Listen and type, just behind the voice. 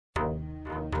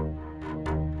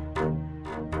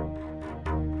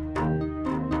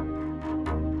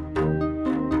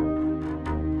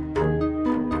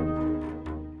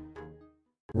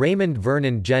Raymond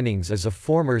Vernon Jennings is a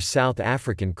former South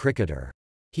African cricketer.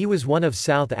 He was one of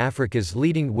South Africa's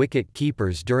leading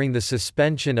wicket-keepers during the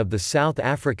suspension of the South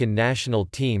African national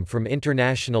team from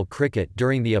international cricket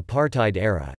during the apartheid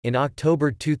era. In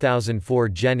October 2004,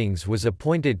 Jennings was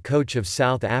appointed coach of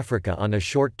South Africa on a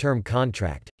short-term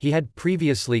contract. He had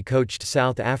previously coached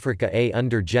South Africa A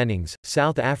under Jennings.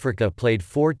 South Africa played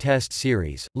 4 Test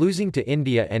series, losing to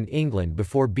India and England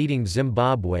before beating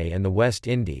Zimbabwe and the West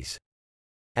Indies.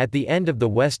 At the end of the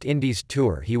West Indies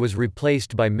tour, he was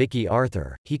replaced by Mickey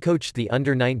Arthur. He coached the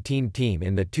under-19 team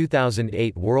in the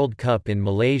 2008 World Cup in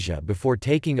Malaysia before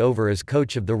taking over as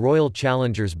coach of the Royal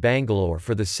Challengers Bangalore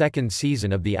for the second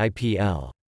season of the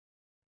IPL.